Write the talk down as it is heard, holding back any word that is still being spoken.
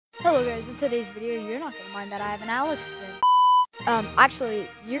Hello guys, in today's video, you're not gonna mind that I have an Alex skin. Actually,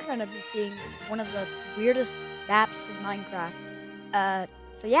 you're gonna be seeing one of the weirdest maps in Minecraft.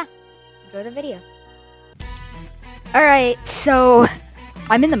 So yeah, enjoy the video. Alright, so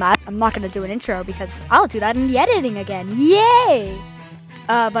I'm in the map. I'm not gonna do an intro because I'll do that in the editing again. Yay!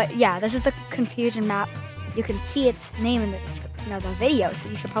 But yeah, this is the confusion map. You can see its name in the description of the video, so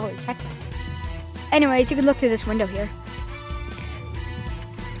you should probably check that. Anyways, you can look through this window here.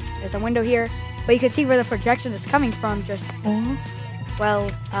 There's a window here, but you can see where the projection is coming from. Just well,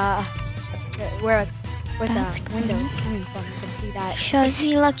 where the window is coming from. You can see that. Shows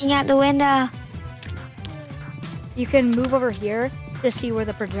me looking at the window. You can move over here to see where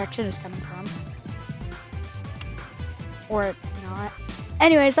the projection is coming from, or it's not.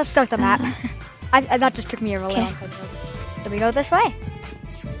 Anyways, let's start the map. That just took me a really long time. So we go this way.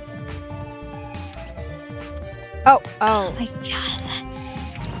 Oh my god.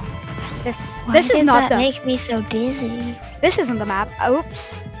 This Why is not the. Make me so dizzy. This isn't the map.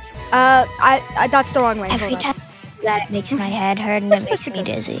 Oops. I that's the wrong way. Every time that it makes my head hurt and it makes me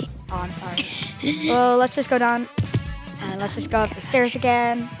dizzy. Oh, I'm sorry. Well, let's just go down. And let's just go up the stairs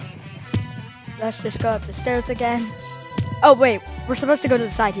again. Let's just go up the stairs again. Oh wait, we're supposed to go to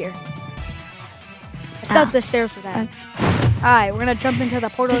the side here. I thought the stairs were that. Alright, we're gonna jump into the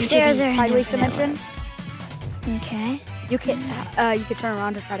portal into the sideways dimension. Okay. You can turn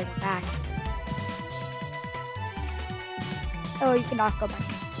around to try to go back. Oh, you cannot go back.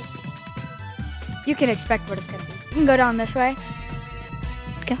 You can expect what it's gonna be. You can go down this way.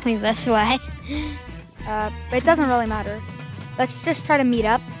 Going this way. But it doesn't really matter. Let's just try to meet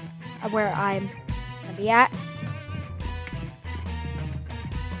up where I'm gonna be at.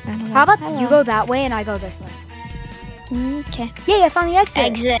 How about you go that way and I go this way? Okay. Yay, I found the exit.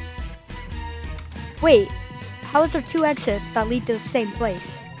 Exit. Wait. How is there two exits that lead to the same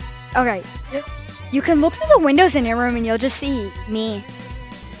place? Okay. You can look through the windows in your room and you'll just see me. You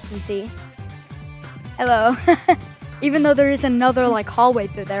can see. Hello. Even though there is another like hallway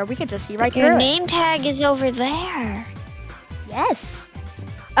through there, we can just see right through it. Your name tag is over there. Yes.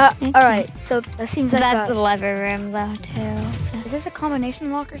 Okay. Alright, so that seems like that's the lever room though too. So. Is this a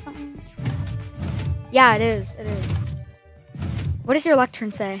combination lock or something? Yeah, it is. It is. What does your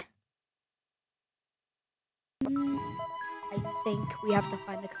lectern say? I think we have to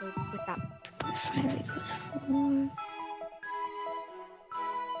find the code with that. 5 equals 4.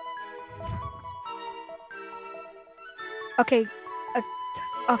 Okay.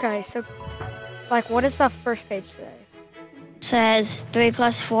 Okay, so, like, what does the first page say? Says 3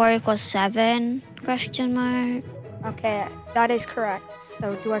 plus 4 equals 7, question mark. Okay, that is correct.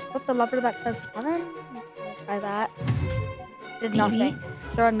 So, do I flip the lever that says 7? Let's try that. Did nothing.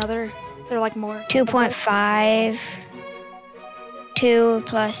 Is there another, is there like more? 2.5. 2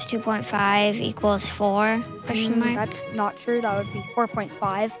 plus 2.5 equals 4, question mark. That's not true. That would be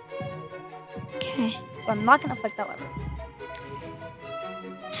 4.5. Okay. So, I'm not going to flip that lever.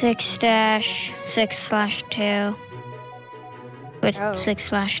 6-6/2 with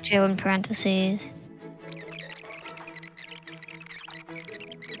 6/2 in parentheses.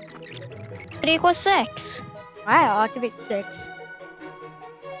 It equals 6. Wow, I'll activate 6.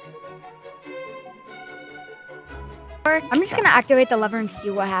 I'm just gonna activate the lever and see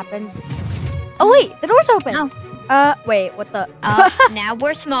what happens. Oh wait, the door's open. Oh. Wait, what the? Now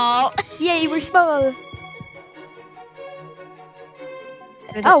we're small. Yay, we're small.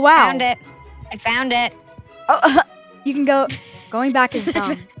 Oh wow! Found it. I found it. Oh, you can go. Going back is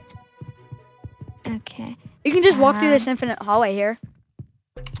dumb. Okay. You can just walk through this infinite hallway here.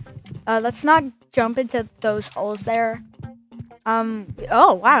 Let's not jump into those holes there.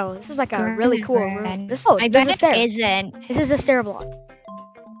 Oh wow, this is like a really cool room. I bet it isn't. This is a stair block.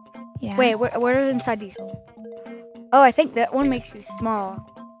 Yeah. Wait, what is inside these holes? Oh, I think that one makes you small.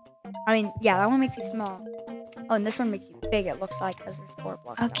 I mean, yeah, that one makes you small. Oh, and this one makes you big. It looks like because there's 4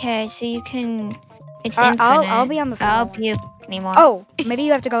 blocks. Okay, so you can. It's infinite. I'll be on the small I'll one. help you anymore. Oh, maybe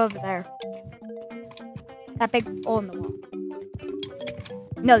you have to go over there. That big hole in the wall.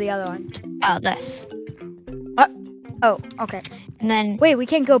 No, the other one. Oh, this. Oh, okay. And then wait, we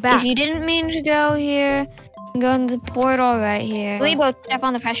can't go back. If you didn't mean to go here, go in the portal right here. Will we both step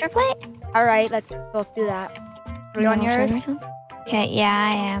on the pressure plate? All right, let's both do that. Are you on yours? Okay, yeah,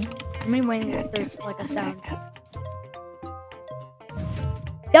 I am. Let me wait if there's like a sound.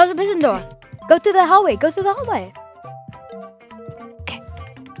 That was a prison door. Go through the hallway. Go through the hallway. Okay.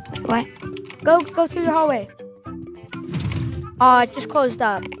 What? Go through the hallway. It just closed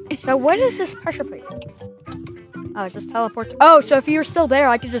up. So what is this pressure plate? Oh, it just teleports. Oh, so if you're still there,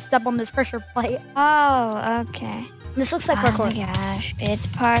 I could just step on this pressure plate. Oh, okay. This looks like Oh parkour. my gosh, it's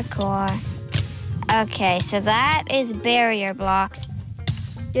parkour. Okay, so that is barrier blocks.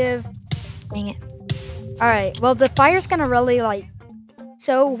 Give. Dang it. All right. Well, the fire's gonna really like.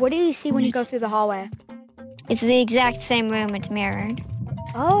 So, what do you see when you go through the hallway? It's the exact same room. It's mirrored.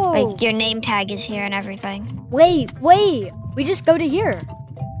 Oh. Like your name tag is here and everything. Wait. We just go to here.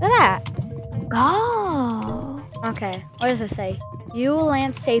 Look at that. Oh. Okay. What does it say? You will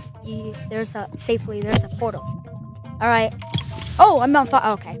land safely. There's a portal. All right. Oh, I'm on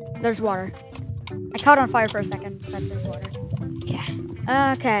fire. Okay. There's water. I caught on fire for a second, but there's water.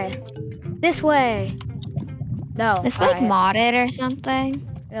 Yeah. Okay. This way. No. It's all like right. modded or something.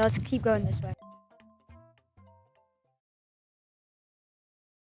 Yeah, let's keep going this way.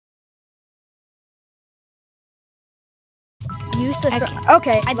 Use the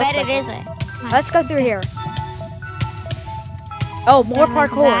okay. I bet it isn't. Let's go through here. Oh, more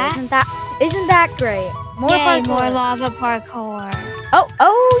parkour. Isn't that great? More Yay, parkour. more lava parkour.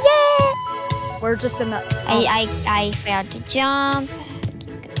 Oh yeah. We're just in the I failed to jump.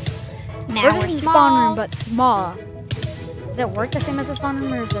 Now we're we're just in the small. spawn room, but small. Does it work the same as the spawn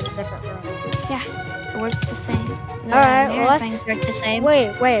room, or is it a different room? Yeah, it works the same. All right, well, let's work the same.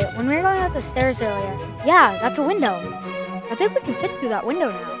 Wait. When we were going up the stairs earlier, yeah, that's a window. I think we can fit through that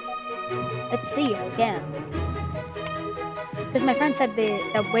window now. Let's see if we can. Because my friend said the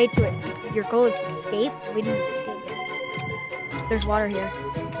way to it, your goal is to escape. We didn't escape yet. There's water here.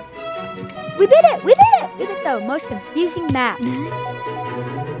 We beat it! We beat the most confusing map.